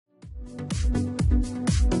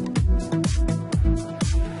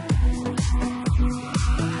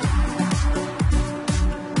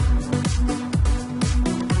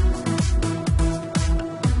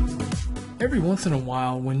once in a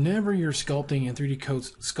while, whenever you're sculpting in 3D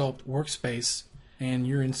Code's Sculpt workspace and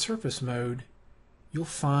you're in surface mode, you'll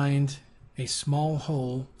find a small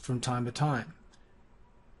hole from time to time.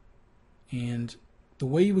 And the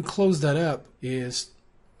way you would close that up is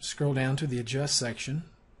scroll down to the Adjust section,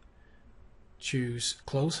 choose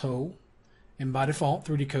Close Hole, and by default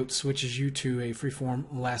 3D Code switches you to a freeform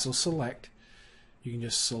lasso select. You can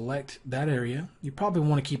just select that area. You probably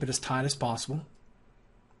want to keep it as tight as possible.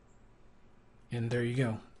 And there you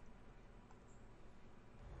go.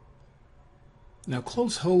 Now,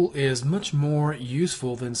 Close Hole is much more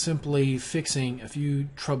useful than simply fixing a few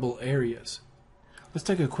trouble areas. Let's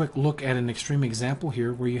take a quick look at an extreme example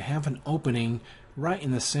here where you have an opening right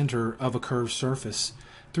in the center of a curved surface.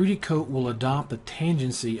 3D Coat will adopt the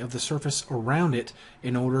tangency of the surface around it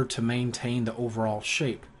in order to maintain the overall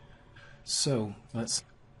shape. So let's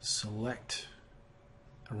select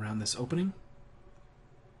around this opening.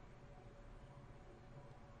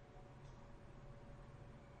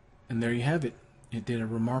 And there you have it. It did a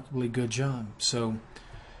remarkably good job. So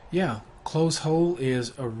yeah, Close Hole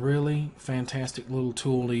is a really fantastic little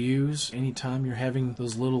tool to use anytime you're having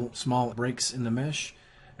those little small breaks in the mesh,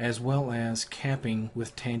 as well as capping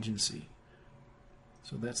with tangency.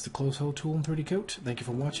 So that's the Close Hole tool in 3D Coat. Thank you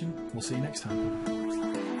for watching. We'll see you next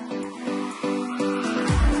time.